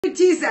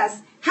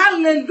Jesus.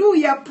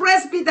 Hallelujah.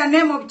 Praise be the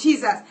name of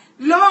Jesus.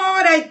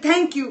 Lord, I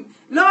thank you.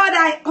 Lord,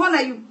 I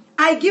honor you.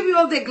 I give you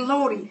all the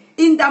glory.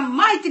 In the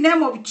mighty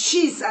name of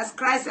Jesus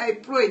Christ, I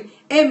pray.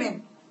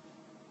 Amen.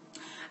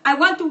 I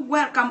want to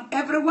welcome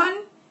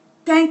everyone.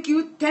 Thank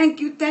you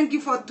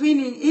for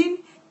tuning in.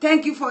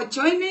 Thank you for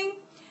joining.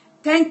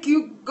 Thank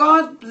you.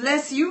 God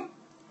bless you.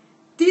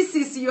 This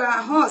is your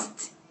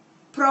host,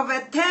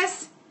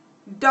 Prophetess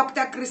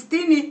Dr.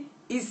 Christine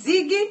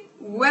Isigi.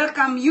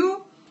 Welcome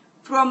you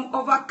from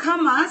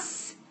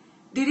Overcomers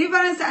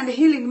Deliverance and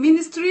Healing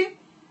Ministry,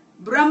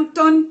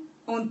 Brampton,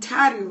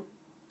 Ontario,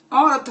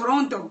 or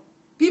Toronto.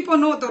 People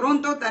know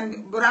Toronto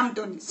and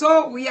Brampton.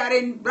 So we are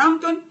in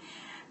Brampton,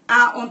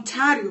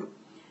 Ontario.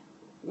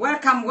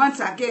 Welcome once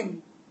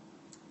again.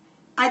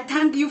 I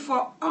thank you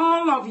for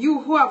all of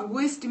you who have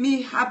wished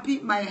me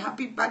my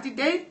happy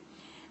birthday,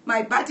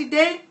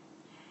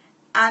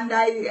 and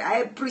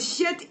I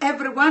appreciate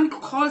everyone who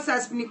calls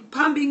has been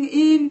pumping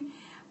in,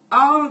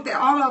 all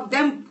of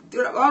them,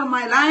 all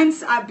my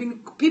lines.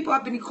 People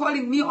have been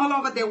calling me all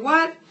over the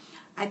world.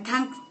 I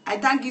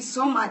thank you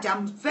so much.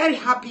 I'm very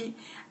happy.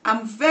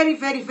 I'm very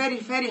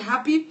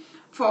happy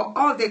for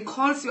all the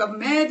calls you have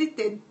made,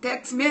 the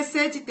text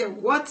message, the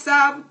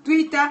WhatsApp,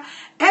 Twitter,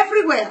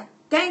 everywhere.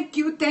 Thank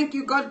you.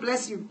 God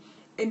bless you.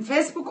 In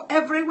Facebook,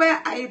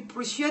 everywhere, I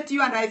appreciate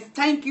you and I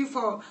thank you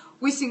for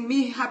wishing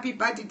me happy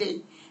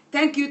birthday.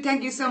 Thank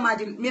you so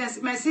much.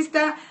 My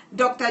sister,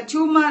 Dr.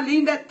 Chuma,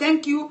 Linda,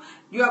 thank you.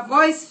 Your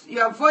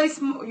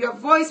voicemail,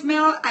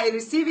 I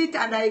receive it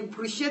and I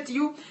appreciate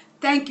you.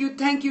 Thank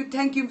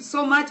you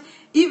so much.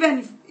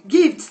 Even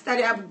gifts that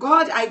I have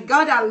got, I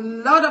got a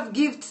lot of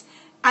gifts.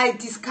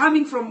 It is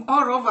coming from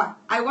all over.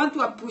 I want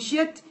to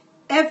appreciate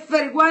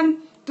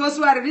everyone, those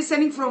who are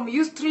listening from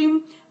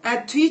Ustream,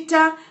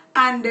 Twitter,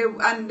 and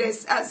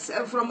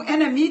from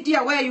any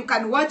media where you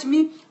can watch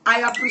me.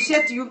 I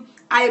appreciate you.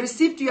 I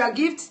received your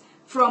gifts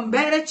from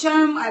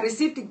Belgium. I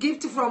received a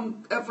gift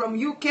from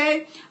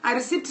UK. I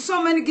received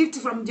so many gifts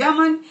from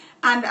Germany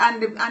and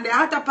the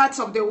other parts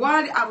of the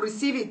world. I've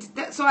received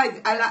it. So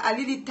I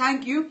really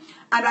thank you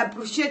and I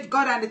appreciate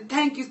God and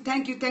thank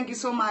you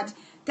so much.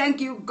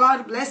 Thank you.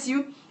 God bless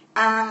you.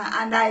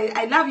 And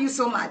I love you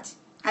so much.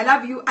 I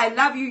love you.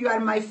 You are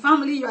my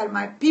family. You are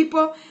my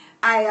people.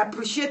 I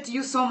appreciate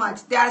you so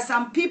much. There are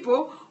some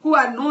people who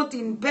are not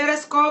in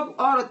Periscope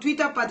or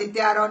Twitter, but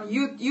they are on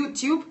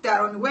YouTube. They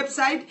are on the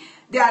website.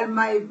 They are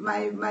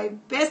my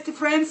best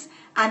friends,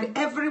 and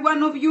every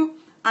one of you.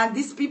 And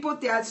these people,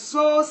 they are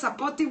so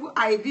supportive.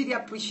 I really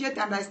appreciate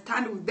and I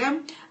stand with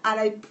them. And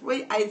I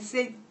pray, I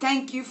say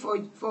thank you for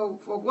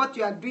what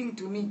you are doing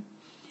to me.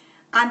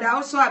 And I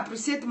also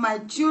appreciate my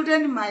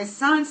children, my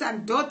sons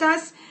and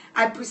daughters.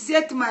 I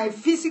appreciate my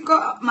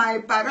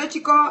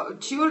biological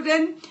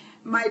children,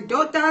 my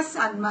daughters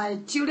and my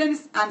children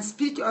and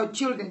spiritual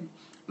children.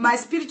 My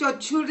spiritual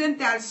children,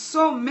 there are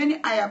so many.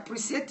 I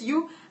appreciate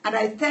you and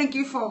I thank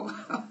you for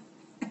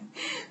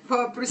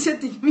for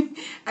appreciating me.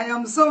 I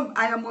am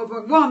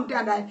overwhelmed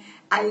and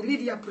I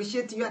really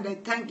appreciate you and I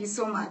thank you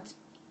so much.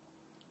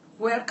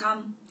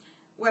 Welcome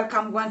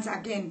once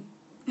again.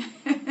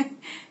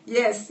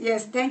 Yes,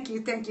 thank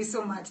you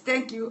so much.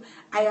 Thank you.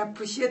 I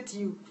appreciate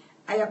you.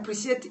 I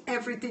appreciate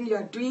everything you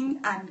are doing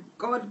and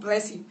God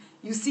bless you.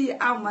 You see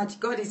how much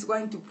God is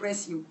going to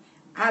bless you.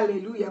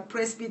 Hallelujah.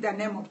 Praise be the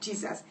name of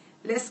Jesus.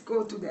 Let's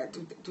go to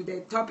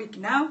the topic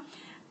now.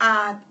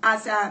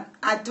 As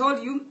I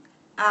told you,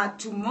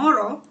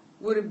 tomorrow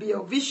will be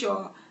a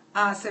visual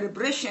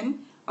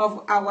celebration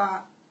of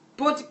our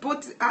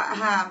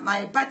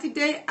my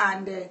birthday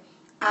and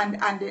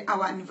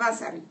our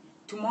anniversary.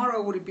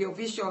 Tomorrow will be a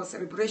visual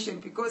celebration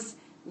because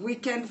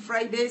weekend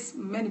Fridays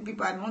many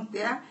people are not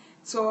there.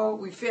 So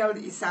we felt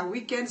it's a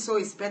weekend, so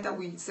it's better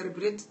we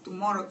celebrate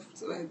tomorrow,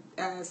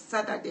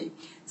 Saturday.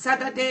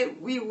 Saturday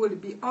we will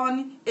be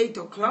on 8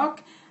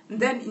 o'clock.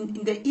 Then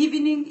in the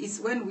evening is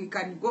when we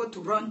can go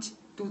to lunch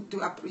to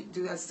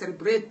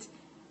celebrate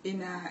in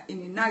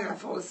Niagara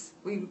Falls.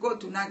 We will go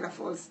to Niagara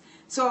Falls.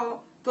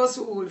 So those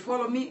who will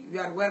follow me, you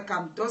are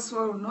welcome. Those who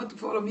will not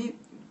follow me,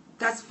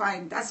 that's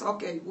fine. That's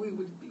okay.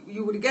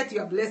 You will get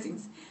your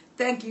blessings.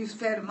 Thank you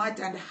very much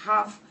and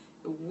have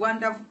a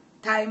wonderful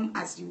time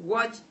as you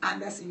watch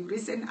and as you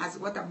listen as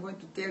what I'm going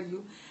to tell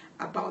you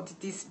about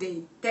this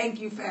day.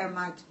 Thank you very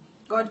much.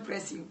 God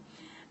bless you.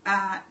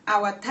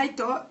 Our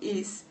title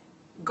is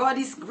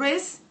God's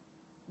Grace,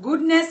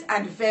 Goodness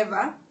and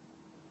Favor.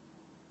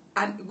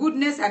 And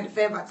Goodness and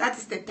Favor. That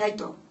is the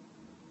title.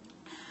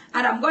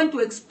 And I'm going to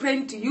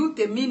explain to you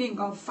the meaning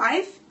of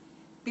 5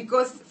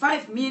 because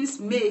 5 means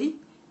May.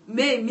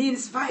 May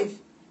means 5.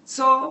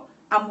 So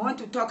I'm going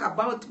to talk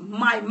about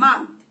my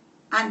month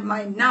and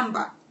my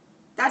number.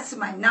 That's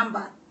my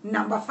number.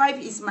 Number 5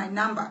 is my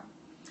number.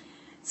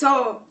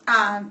 So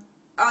in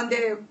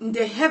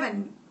the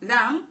heaven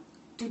realm,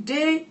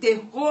 today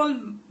the whole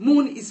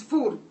moon is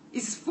full.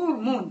 It's full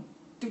moon.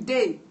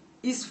 Today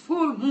is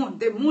full moon.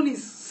 The moon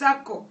is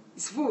circle.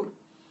 It's full.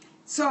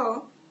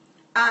 So,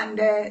 and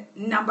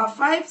number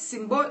 5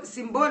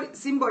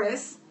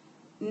 symbolizes.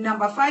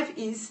 Number 5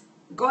 is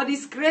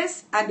God's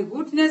grace and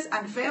goodness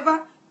and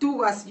favor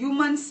towards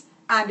humans,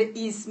 and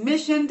is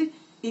mentioned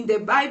in the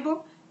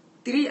Bible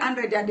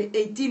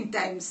 318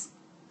 times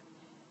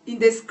in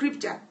the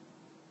scripture.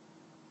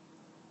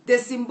 The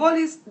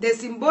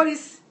symbolism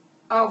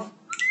of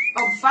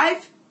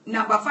 5,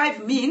 number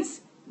 5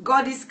 means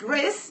God's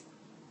grace,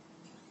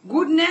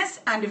 goodness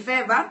and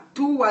favor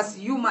towards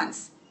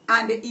humans,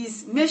 and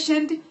is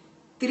mentioned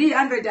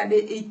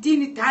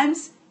 318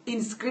 times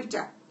in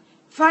scripture.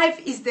 5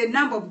 is the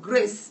number of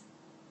grace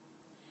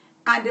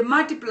and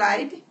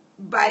multiplied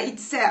by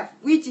itself,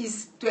 which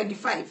is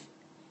 25,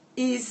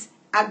 is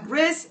a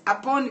grace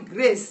upon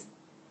grace.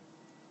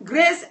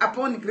 Grace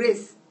upon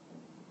grace.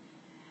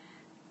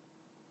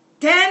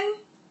 10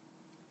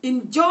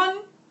 in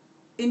John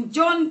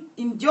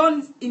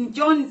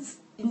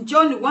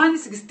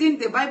 1:16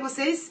 the Bible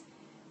says,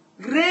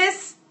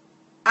 grace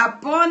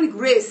upon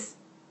grace,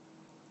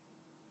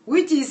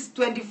 which is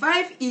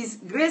 25 is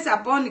grace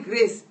upon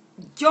grace.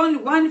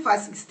 John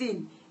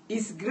 1:16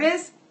 is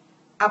grace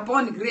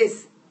upon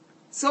grace.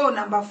 So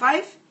number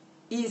 5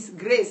 is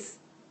grace.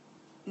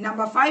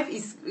 Number 5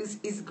 is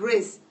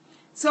grace.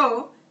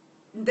 So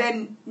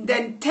then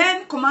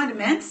 10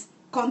 commandments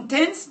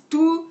contains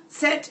 2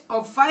 sets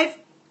of 5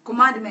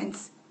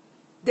 commandments.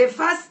 The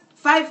first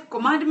 5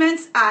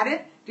 commandments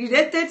are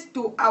related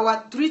to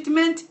our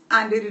treatment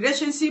and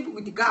relationship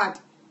with God.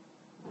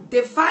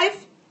 The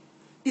 5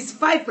 is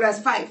 5 plus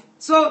 5.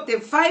 So the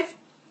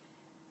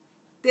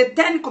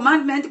 10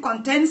 commandment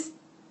contains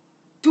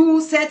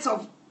 2 sets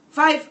of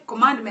 5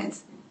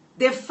 commandments.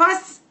 The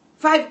first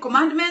 5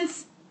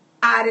 commandments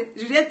are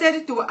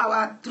related to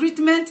our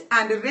treatment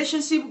and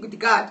relationship with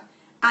God,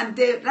 and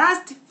the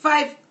last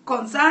 5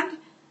 concern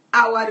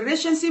our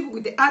relationship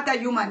with the other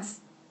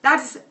humans.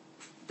 That is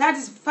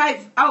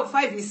 5. Our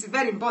 5 is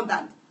very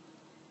important.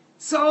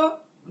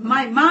 So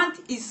my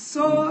month is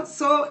so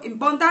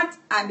important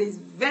and is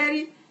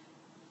very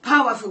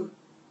powerful.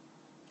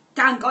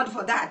 Thank God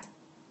for that.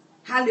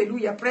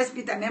 Hallelujah. Praise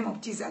be the name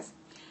of Jesus.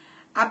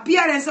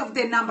 Appearance of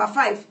the number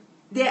 5.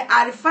 There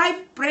are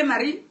 5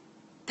 primary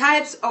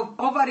types of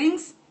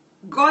offerings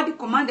God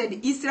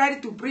commanded Israel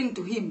to bring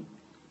to him.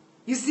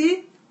 You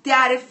see, there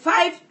are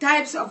 5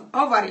 types of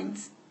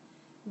offerings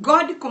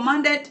God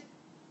commanded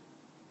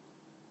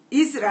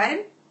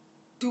Israel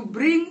to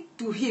bring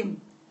to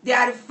him. There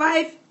are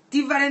 5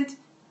 different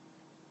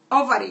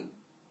offerings.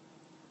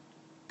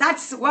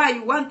 That's why I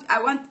want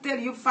to tell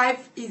you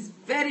 5 is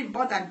very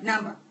important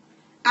number.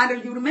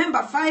 And you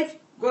remember 5,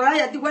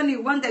 Goliath, when he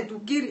wanted to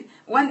kill,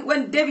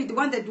 when David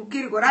wanted to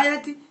kill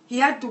Goliath, he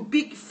had to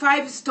pick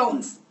 5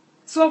 stones.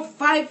 So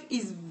 5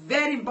 is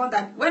very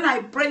important. When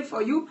I pray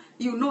for you,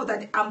 you know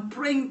that I'm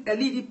praying a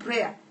little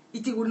prayer.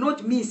 It will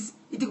not miss.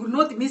 It will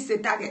not miss the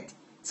target.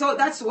 So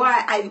that's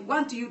why I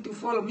want you to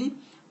follow me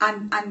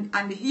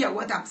and hear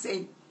what I'm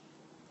saying.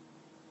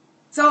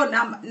 So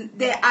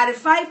there are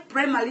 5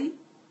 primary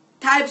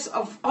types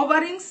of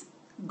offerings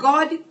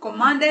God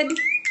commanded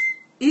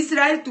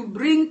Israel to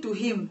bring to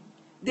him.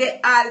 They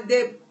are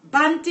the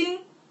burnt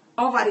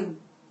offering.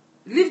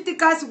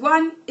 Leviticus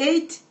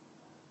 1:8,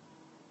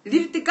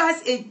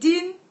 Leviticus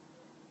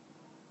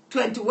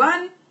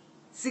 18:21,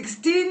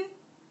 16,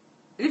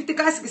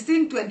 Leviticus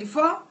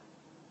 16:24,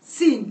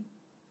 sin.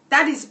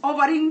 That is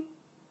offering,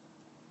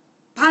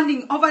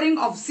 burnt offering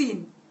of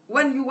sin.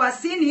 When you are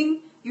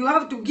sinning, you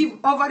have to give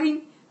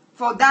offering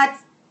for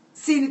that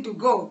sin to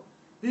go.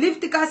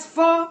 Leviticus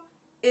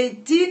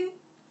 4:18,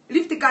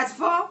 Leviticus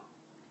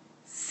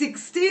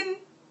 4:16,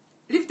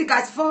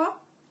 Leviticus 4,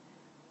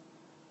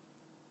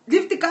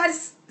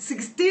 Leviticus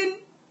 16,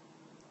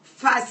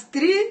 verse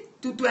 3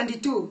 to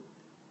 22,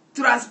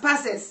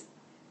 trespasses.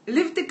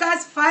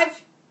 Leviticus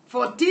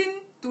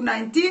 5:14 to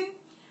 19,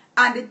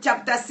 and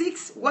chapter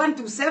 6, 1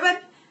 to 7,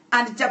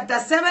 and chapter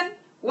 7,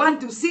 1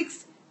 to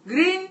 6,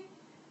 green,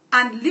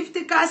 and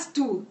Leviticus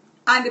 2,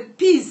 and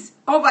peace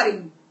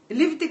offering.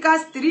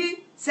 Leviticus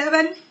 3,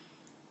 7,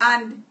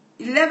 and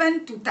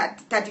 11 to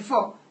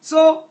 34.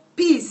 So,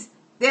 peace.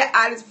 There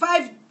are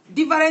 5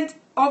 different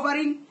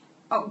offerings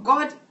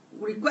God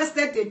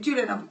requested the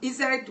children of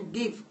Israel to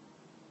give.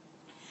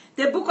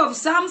 The book of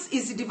Psalms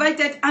is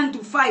divided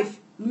into 5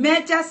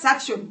 major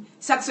sections.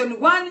 Section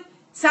 1,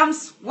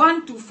 Psalms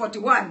 1 to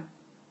 41.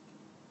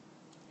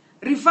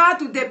 Refer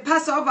to the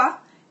Passover,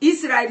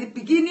 Israel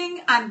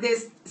beginning and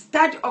the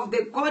start of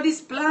the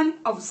God's plan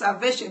of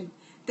salvation.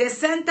 The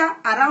center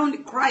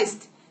around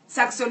Christ.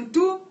 Section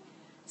 2,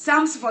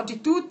 Psalms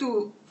 42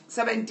 to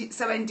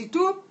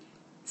 72,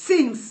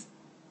 sings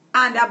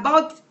and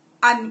about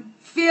and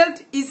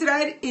filled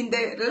Israel in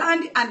the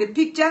land and the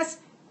pictures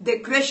the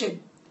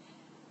creation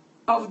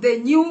of the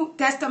New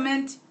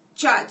Testament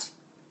church.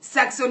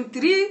 Section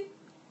 3,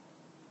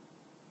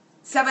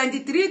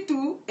 73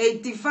 to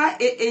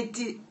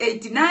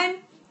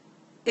 89,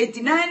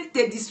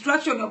 the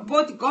destruction of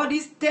both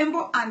God's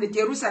temple and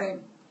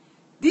Jerusalem.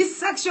 This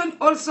section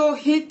also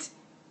hit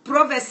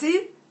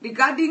prophecy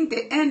regarding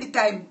the end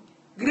time,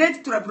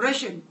 Great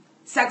Tribulation.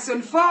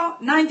 Section 4,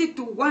 90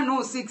 to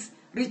 106,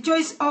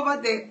 rejoice over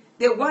the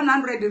the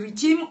 100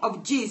 regime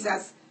of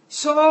Jesus,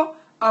 show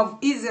of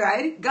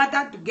Israel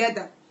gathered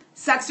together.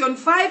 Section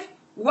 5,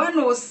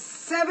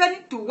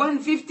 107 to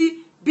 150,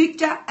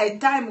 picture a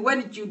time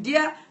when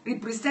Judea,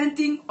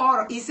 representing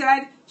all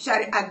Israel,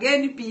 shall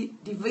again be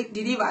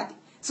delivered.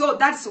 So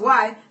that's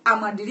why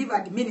I'm a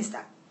delivered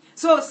minister.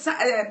 So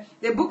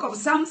the book of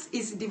Psalms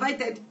is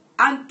divided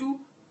into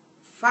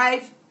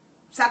 5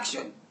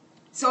 sections.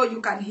 So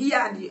you can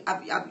hear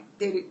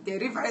the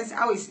reference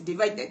how it's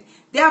divided.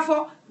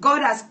 Therefore,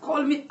 God has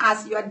called me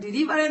as your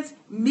deliverance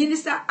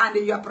minister and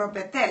your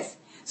prophetess.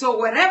 So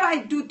whatever I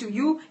do to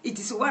you, it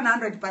is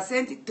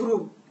 100%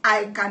 true.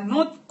 I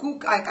cannot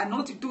cook, I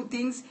cannot do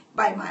things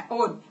by my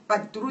own,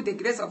 but through the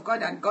grace of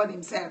God and God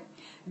himself.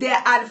 There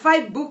are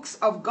 5 books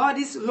of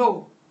God's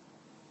law.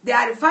 There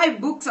are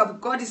 5 books of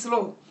God's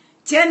law.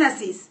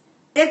 Genesis,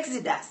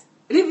 Exodus,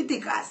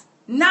 Leviticus,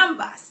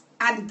 Numbers,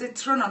 and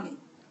Deuteronomy.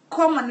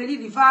 Commonly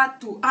referred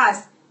to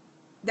us.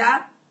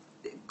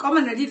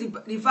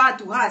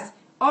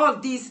 All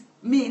this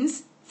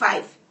means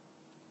 5.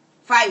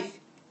 5.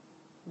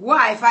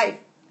 Why 5?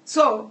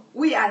 So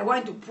we are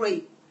going to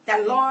pray.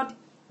 The Lord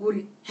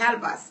will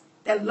help us.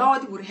 The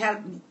Lord will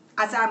help me.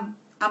 As I'm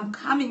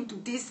coming to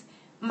this,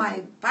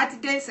 my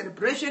birthday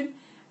celebration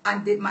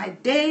and my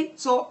day,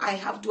 so I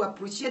have to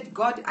appreciate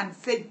God and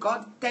say,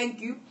 God,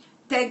 thank you.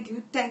 Thank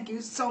you. Thank you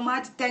so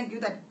much. Thank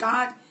you that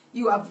God,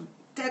 you have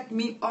taken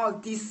me all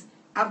this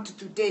up to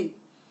today.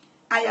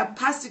 I have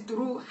passed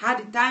through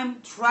hard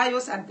time,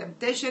 trials and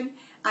temptation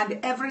and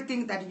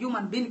everything that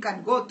human being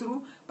can go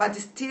through, but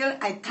still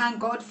I thank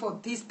God for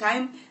this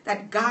time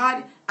that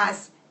God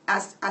has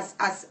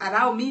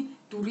allowed me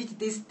to reach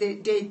this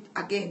day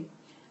again.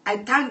 I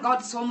thank God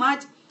so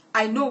much.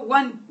 I know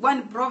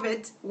one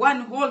prophet,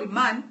 one holy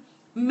man,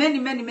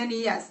 many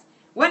years.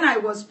 When I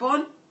was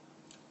born,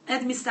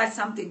 let me start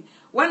something.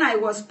 When I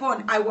was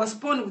born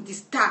with the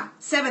star,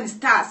 7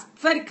 stars,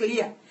 very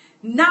clear.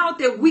 Now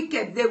the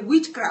wicked, the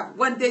witchcraft,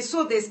 when they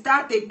saw the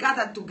star, they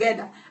gathered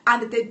together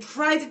and they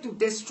tried to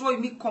destroy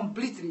me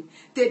completely.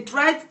 They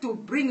tried to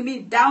bring me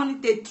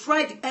down. They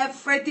tried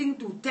everything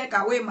to take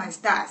away my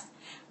stars.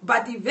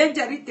 But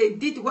eventually they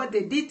did what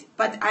they did,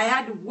 but I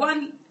had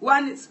one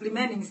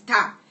remaining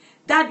star,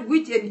 that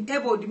which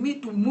enabled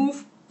me to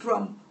move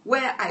from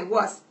where I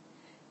was.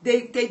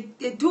 They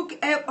took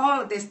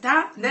all the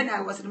star, then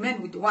I was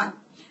remained with one.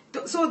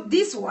 So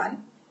this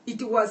one,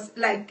 it was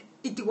like,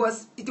 it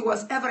was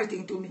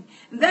everything to me.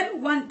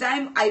 Then one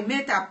time I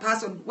met a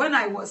person when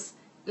I was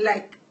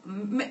like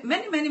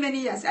many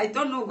years. I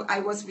don't know, I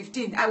was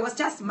 15. I was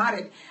just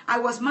married. I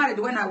was married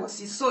when I was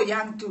so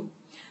young too.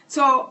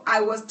 So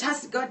I was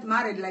just got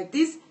married like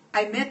this.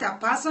 I met a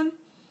person.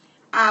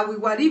 We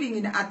were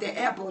living at the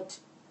airport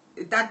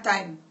at that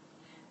time.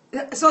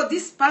 So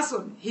this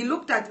person, he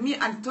looked at me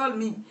and told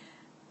me,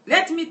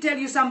 let me tell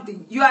you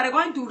something. You are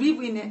going to live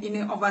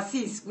in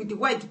overseas with the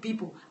white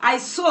people. I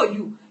saw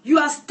you. You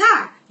are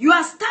star. You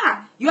are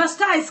star. Your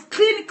star is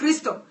clean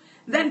crystal.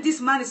 Then this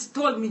man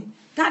told me,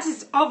 that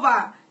is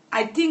over,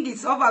 I think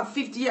it's over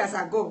 50 years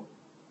ago.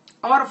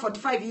 Or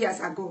 45 years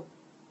ago.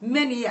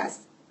 Many years.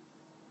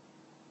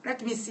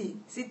 Let me see.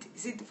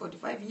 Is it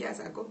 45 years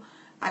ago?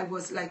 I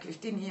was like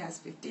 15 years.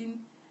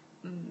 15.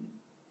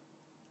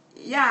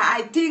 Yeah,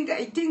 I think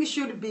it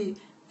should be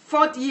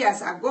 40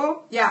 years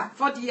ago. Yeah,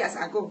 40 years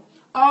ago.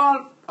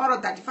 Or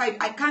 35.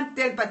 I can't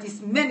tell, but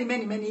it's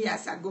many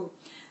years ago.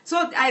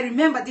 So I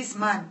remember this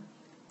man.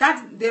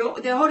 That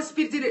the Holy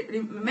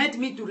Spirit made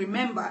me to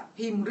remember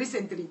him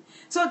recently.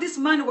 So this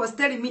man was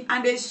telling me,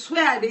 and I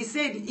swear, they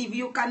said, if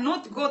you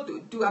cannot go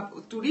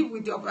to live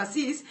with the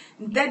overseas,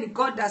 then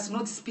God does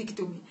not speak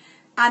to me.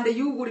 And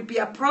you will be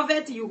a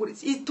prophet.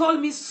 He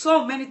told me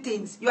so many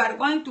things. You are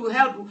going to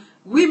help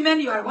women.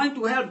 You are going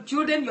to help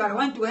children. You are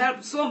going to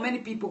help so many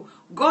people.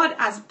 God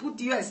has put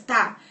you a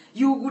star.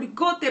 You will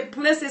go to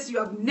places you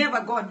have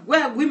never gone,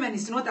 where women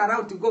is not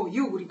allowed to go.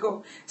 You will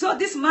go. So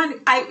this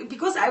man,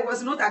 because I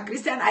was not a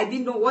Christian, I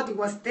didn't know what he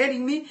was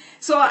telling me.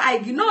 So I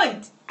ignored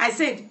it. I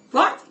said,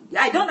 what?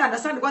 I don't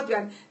understand what you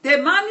are. The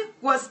man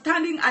was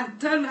standing and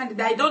telling me,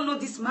 and I don't know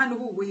this man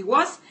who he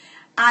was.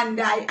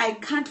 And I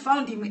can't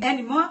find him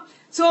anymore.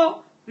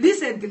 So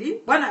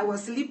recently, when I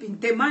was sleeping,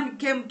 the man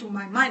came to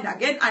my mind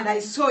again, and I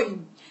saw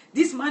him.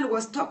 This man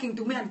was talking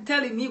to me and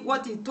telling me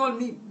what he told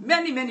me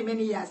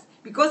many years,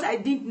 because I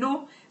didn't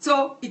know.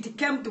 So it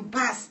came to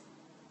pass.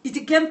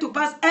 It came to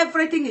pass.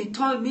 Everything he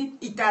told me,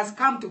 it has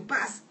come to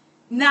pass.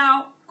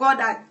 Now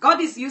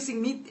God is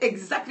using me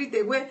exactly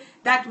the way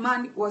that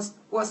man was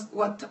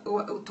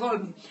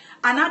told me.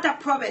 Another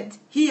prophet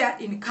here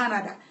in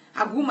Canada,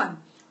 a woman.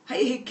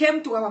 He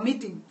came to our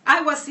meeting.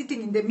 I was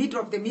sitting in the middle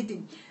of the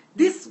meeting.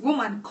 This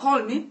woman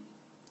called me.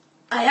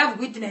 I have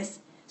witness.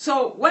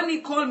 So when he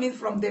called me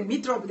from the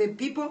middle of the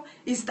people,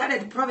 he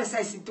started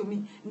prophesying to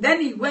me.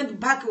 Then he went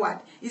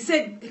backward. He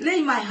said,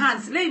 lay my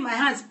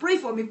hands, pray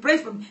for me, pray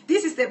for me.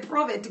 This is the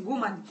prophet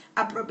woman,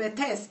 a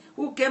prophetess,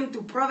 who came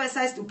to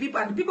prophesy to people.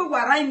 And people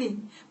were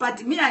running.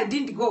 But me, I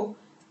didn't go.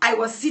 I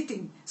was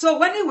sitting. So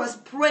when he was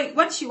praying,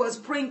 when she was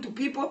praying to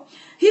people,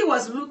 he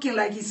was looking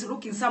like he's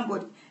looking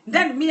somebody.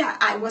 Then me,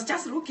 I was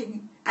just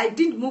looking. I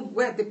didn't move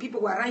where the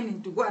people were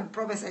running to go and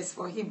prophesy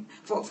for him,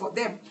 for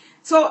them.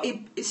 So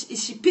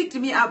she picked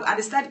me up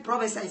and started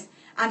prophesying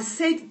and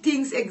said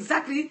things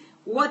exactly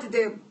what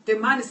the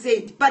man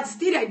said. But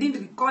still I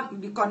didn't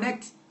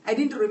reconnect. I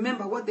didn't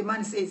remember what the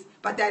man says.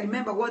 But I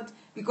remember what,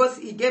 because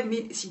she gave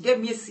me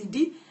a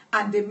CD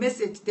and the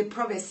message, the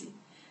prophecy.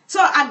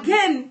 So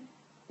again,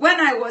 when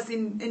I was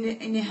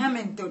in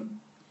Hamilton,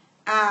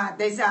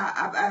 there's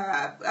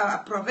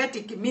a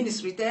prophetic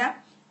ministry there.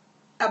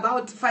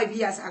 About 5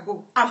 years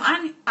ago,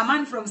 a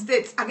man from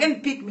States again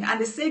picked me and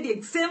they said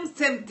the same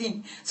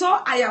thing. So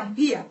I am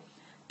here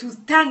to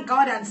thank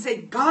God and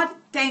say, God,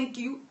 thank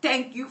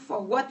you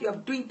for what you are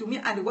doing to me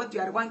and what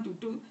you are going to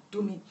do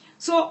to me.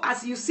 So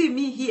as you see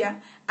me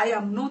here, I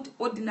am not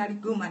ordinary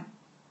woman.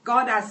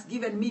 God has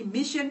given me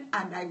mission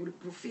and I will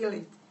fulfill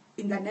it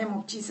in the name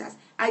of Jesus.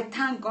 I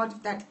thank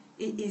God that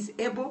He is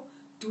able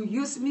to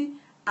use me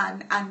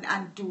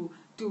and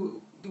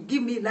to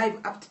give me life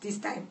up to this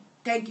time.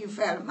 Thank you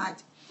very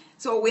much.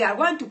 So we are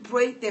going to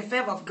pray the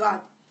favor of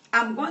God.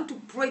 I'm going to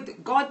pray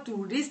God to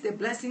release the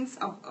blessings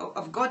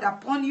of God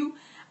upon you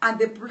and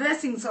the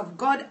blessings of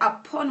God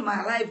upon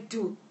my life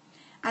too.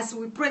 As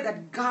we pray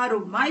that God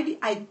Almighty,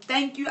 I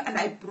thank you and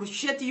I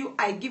appreciate you.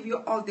 I give you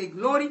all the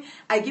glory.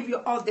 I give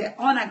you all the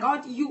honor.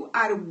 God, you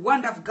are a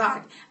wonderful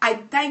God. I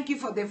thank you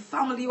for the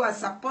family who are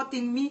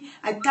supporting me.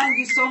 I thank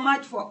you so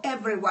much for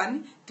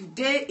everyone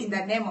today in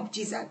the name of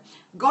Jesus.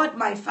 God,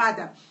 my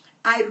Father,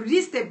 I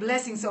release the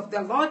blessings of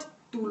the Lord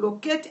to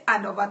locate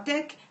and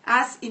overtake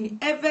us in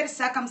every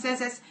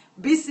circumstances,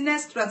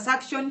 business,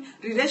 transaction,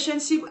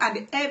 relationship,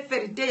 and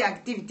everyday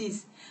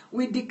activities.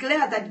 We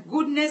declare that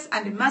goodness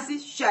and mercy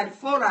shall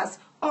follow us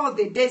all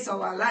the days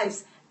of our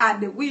lives,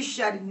 and we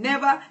shall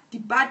never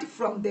depart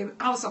from the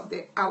house of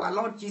our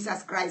Lord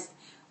Jesus Christ.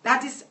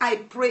 That is, I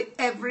pray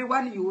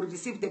everyone, you will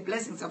receive the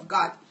blessings of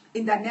God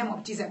in the name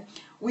of Jesus.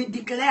 We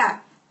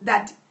declare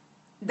that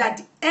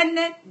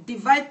any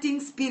dividing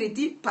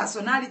spirit,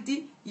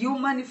 personality,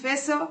 human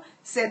vessel,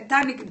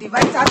 satanic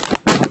devices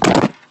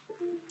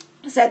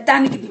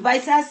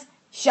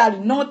shall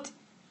not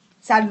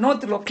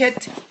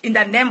locate in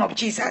the name of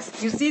Jesus.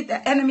 You see,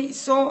 the enemy is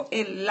so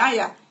a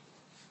liar.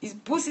 He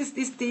pushes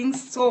these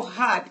things so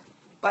hard,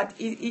 but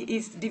he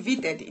is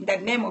defeated in the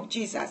name of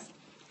Jesus.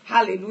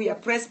 Hallelujah.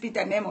 Praise be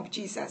the name of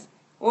Jesus.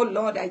 Oh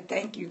Lord, I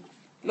thank you.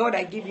 Lord,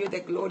 I give you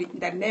the glory in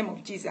the name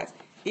of Jesus.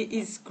 He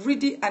is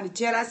greedy and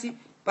jealousy,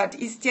 but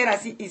his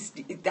jealousy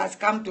it has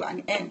come to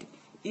an end.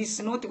 He's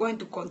not going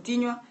to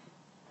continue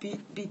be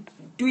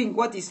doing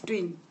what he's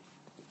doing.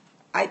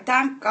 I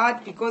thank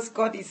God because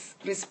God is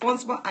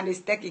responsible and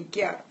is taking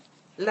care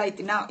right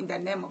now in the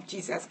name of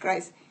Jesus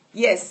Christ.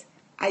 Yes,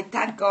 I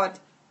thank God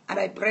and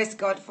I praise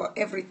God for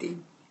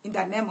everything in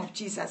the name of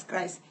Jesus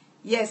Christ.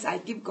 Yes, I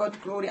give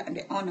God glory and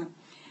the honor.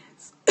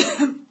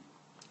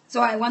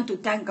 So I want to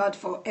thank God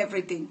for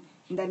everything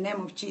in the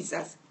name of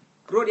Jesus.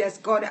 Glorious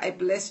God, I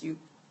bless you.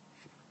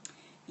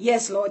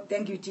 Yes, Lord,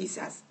 thank you,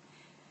 Jesus.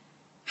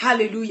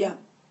 Hallelujah.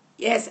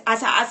 Yes,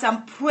 as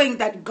I'm praying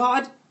that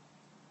God,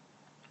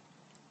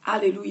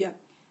 hallelujah,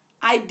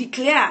 I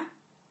declare,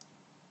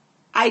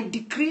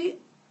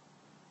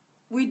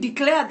 we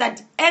declare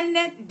that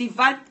any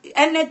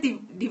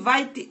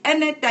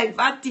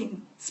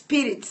diverting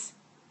spirits,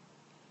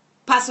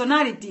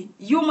 personality,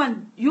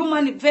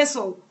 human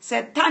vessel,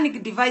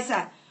 satanic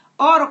devicer,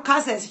 or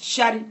curses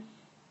shall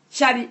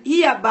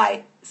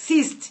hereby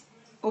cease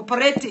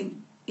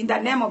operating in the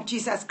name of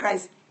Jesus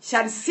Christ.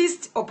 Shall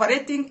cease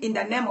operating in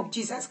the name of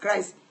Jesus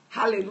Christ.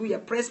 Hallelujah.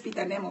 Praise be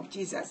the name of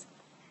Jesus.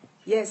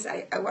 Yes,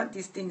 I want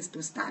these things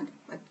to stand.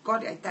 But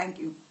God, I thank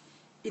you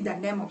in the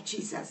name of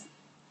Jesus.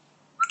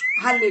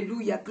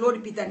 Hallelujah. Glory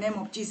be the name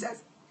of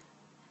Jesus.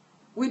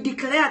 We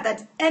declare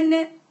that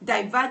any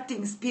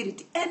diverting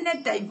spirit,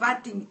 any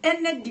diverting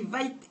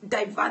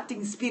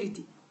spirit,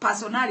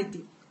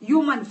 personality,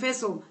 human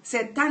vessel,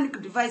 satanic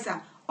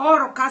devicer,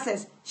 or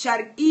curses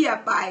shall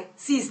hereby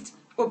cease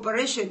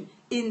operation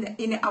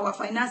in our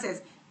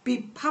finances,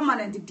 be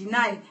permanent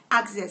denied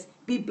access,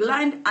 be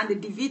blind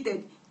and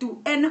defeated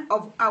to end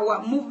of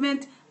our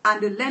movement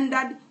and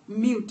rendered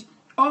mute,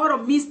 or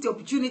missed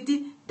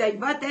opportunity,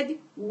 diverted,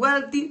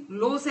 wealthy,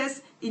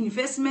 losses,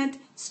 investment,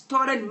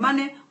 stolen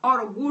money,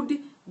 or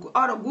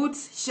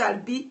goods shall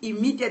be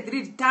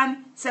immediately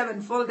returned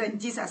sevenfold in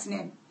Jesus'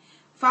 name.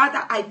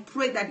 Father, I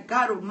pray that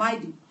God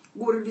Almighty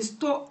will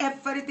restore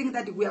everything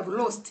that we have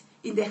lost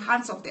in the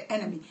hands of the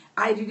enemy.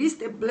 I release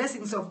the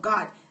blessings of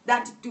God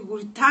that to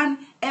return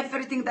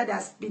everything that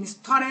has been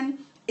stolen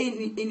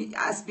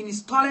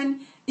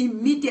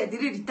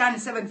immediately return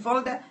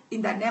sevenfold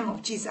in the name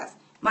of Jesus.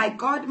 My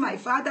God, my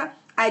Father,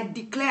 I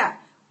declare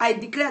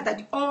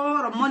that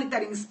all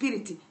monitoring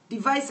spirit,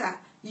 devicer,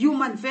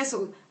 human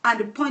vessel,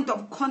 and point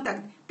of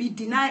contact be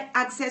denied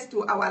access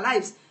to our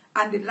lives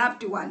and the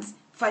loved ones,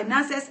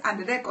 finances,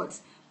 and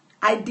records.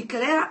 I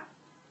declare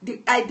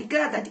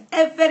that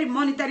every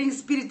monitoring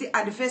spirit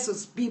and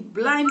vessels be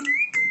blind,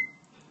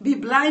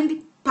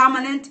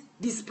 permanent,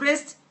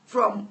 displaced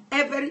from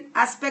every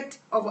aspect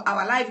of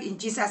our life in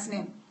Jesus'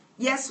 name.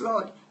 Yes,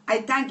 Lord.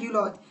 I thank you,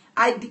 Lord.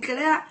 I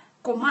declare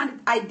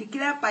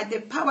by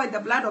the power and the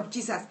blood of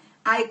Jesus,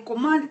 I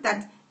command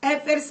that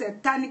every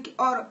satanic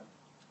or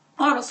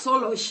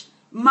soulish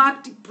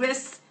marked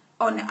place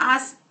on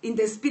us in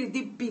the spirit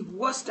be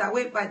washed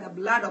away by the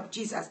blood of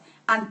Jesus,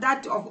 and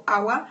that of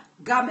our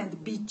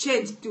garment be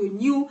changed to a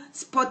new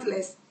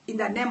spotless in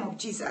the name of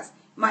Jesus.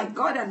 My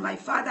God and my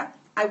Father,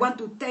 I want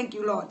to thank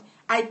you, Lord.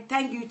 I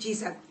thank you,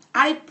 Jesus.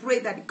 I pray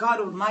that God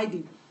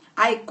Almighty,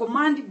 I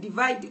command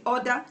divine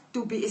order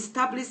to be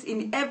established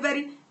in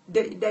every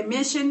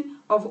dimension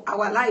of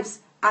our lives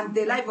and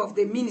the life of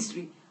the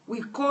ministry.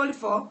 We call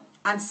for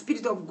a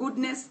spirit of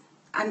goodness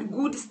and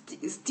good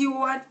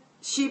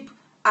stewardship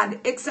and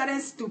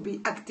excellence to be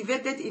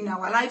activated in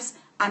our lives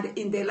and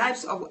in the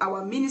lives of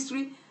our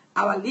ministry,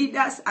 our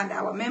leaders and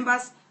our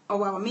members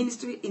of our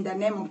ministry in the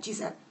name of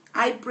Jesus.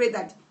 I pray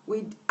that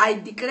I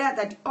declare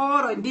that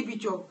all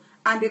individuals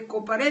and the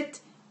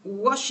corporate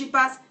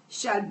worshippers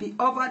shall be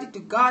offered to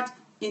God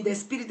in the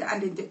spirit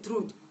and in the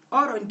truth.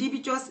 All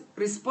individuals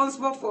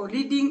responsible for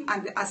leading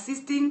and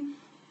assisting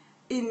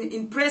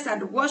in praise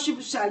and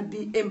worship shall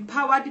be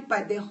empowered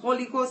by the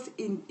Holy Ghost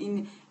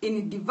in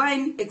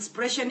divine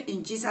expression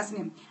in Jesus'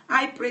 name.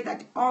 I pray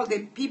that all the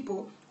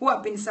people who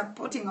have been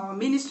supporting our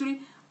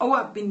ministry, who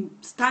have been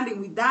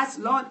standing with us,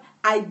 Lord,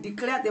 I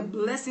declare the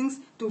blessings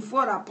to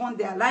fall upon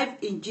their life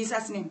in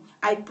Jesus' name.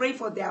 I pray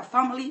for their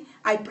family.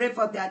 I pray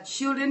for their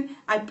children.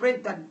 I pray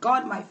that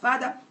God, my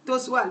Father,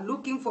 those who are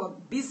looking for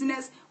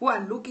business, who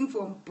are looking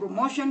for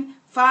promotion,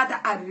 Father,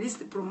 I release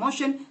the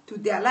promotion to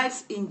their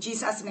lives in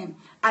Jesus' name.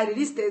 I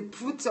release the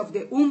fruits of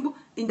the womb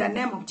in the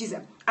name of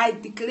Jesus. I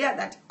declare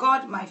that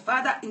God, my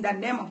Father, in the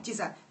name of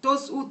Jesus,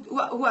 those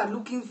who are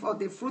looking for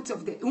the fruits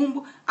of the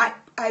womb,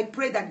 I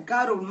pray that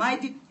God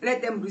Almighty,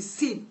 let them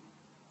receive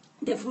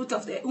the fruit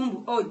of the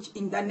womb, oh,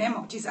 in the name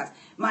of Jesus.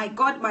 My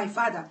God, my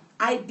Father,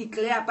 I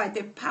declare by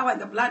the power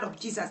and the blood of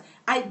Jesus,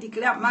 I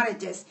declare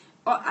marriages,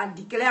 I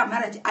declare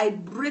marriage. I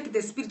break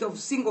the spirit of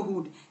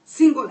singlehood,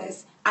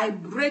 singleness. I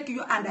break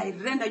you and I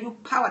render you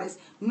powerless.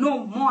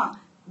 No more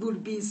will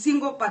be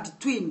single but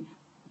twin,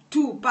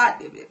 two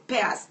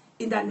pairs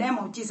in the name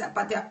of Jesus,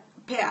 but a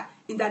pair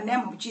in the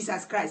name of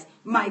Jesus Christ.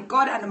 My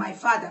God and my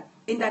Father,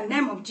 in the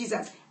name of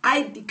Jesus,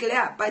 I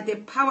declare by the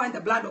power and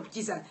the blood of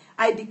Jesus,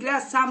 I declare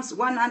Psalms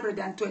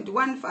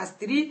 121 verse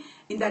 3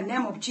 in the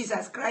name of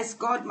Jesus Christ,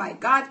 God, my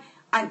God,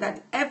 and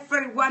that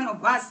every one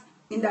of us,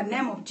 in the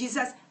name of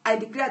Jesus, I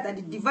declare that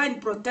the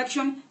divine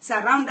protection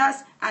surrounds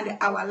us and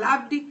our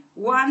loved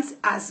ones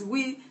as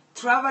we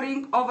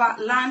traveling over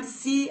land,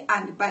 sea,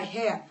 and by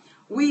air.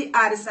 We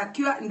are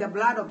secure in the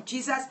blood of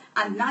Jesus,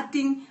 and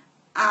nothing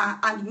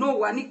and no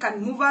one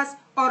can move us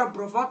or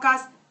provoke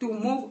us to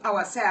move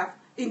ourselves.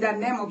 In the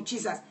name of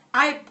Jesus,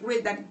 I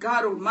pray that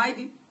God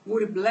Almighty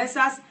will bless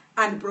us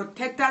and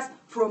protect us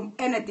from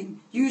anything.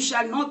 You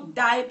shall not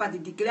die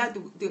but declare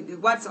the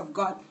words of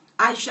God.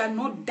 I shall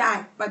not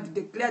die but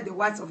declare the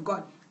words of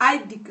God. I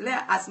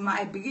declare as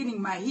my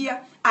beginning, my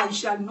year, I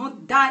shall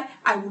not die.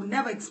 I will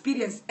never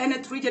experience any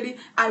tragedy.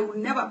 I will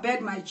never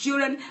bury my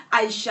children.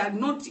 I shall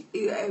not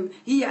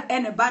hear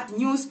any bad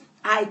news.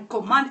 I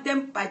command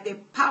them by the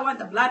power and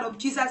the blood of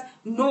Jesus.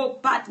 No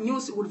bad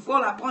news will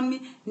fall upon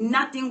me.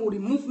 Nothing will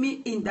remove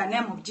me in the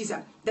name of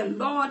Jesus. The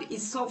Lord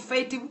is so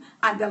faithful,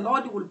 and the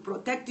Lord will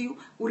protect you,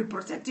 will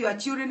protect your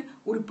children,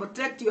 will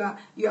protect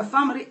your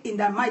family in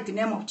the mighty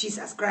name of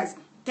Jesus Christ.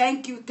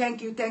 Thank you,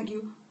 thank you, thank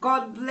you.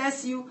 God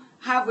bless you.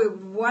 Have a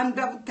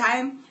wonderful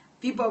time.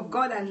 People of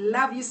God, I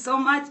love you so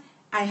much.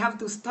 I have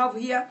to stop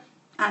here,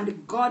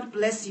 and God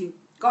bless you.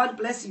 God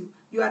bless you.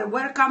 You are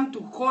welcome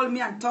to call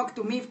me and talk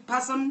to me in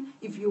person.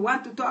 If you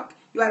want to talk,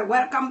 you are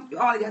welcome.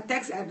 All your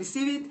texts, I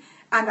receive it,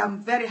 and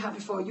I'm very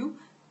happy for you.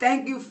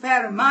 Thank you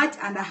very much,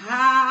 and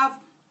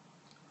have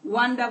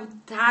wonderful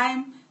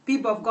time.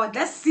 People of God,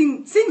 let's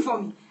sing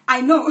for me.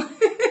 I know.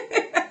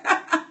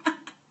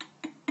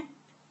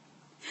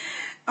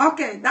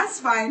 Okay, that's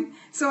fine.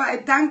 So I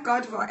thank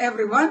God for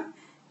everyone.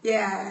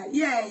 Yeah.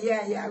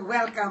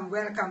 Welcome.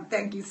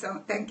 Thank you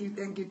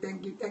thank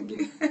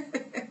you.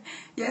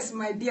 Yes,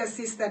 my dear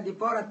sister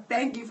Deborah,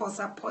 thank you for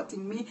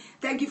supporting me.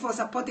 Thank you for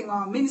supporting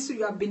our ministry.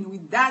 You have been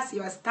with us.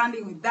 You are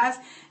standing with us.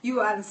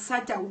 You are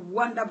such a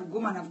wonderful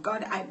woman of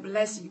God. I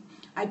bless you.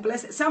 I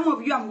bless some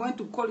of you. I'm going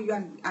to call you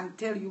and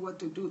tell you what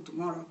to do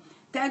tomorrow.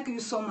 Thank you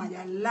so much.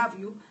 I love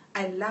you.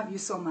 I love you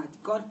so much.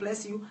 God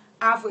bless you.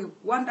 Have a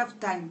wonderful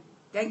time.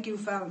 Thank you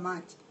very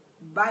much.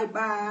 Bye.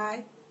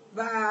 Bye.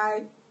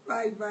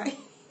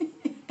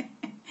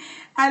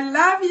 I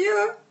love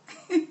you.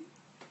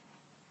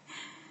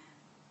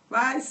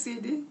 Bye,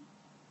 sweetie.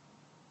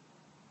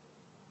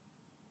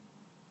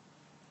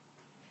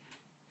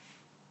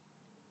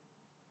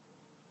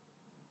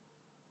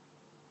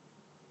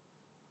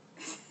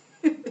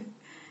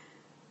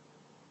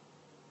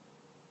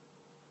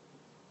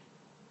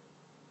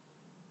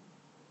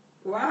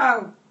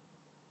 Wow.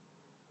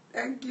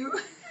 Thank you.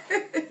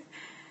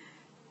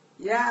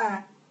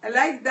 Yeah, I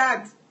like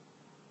that.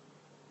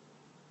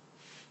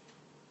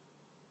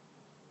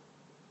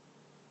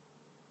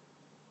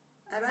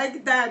 I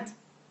like that.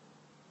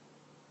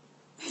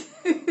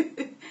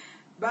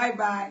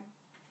 Bye-bye.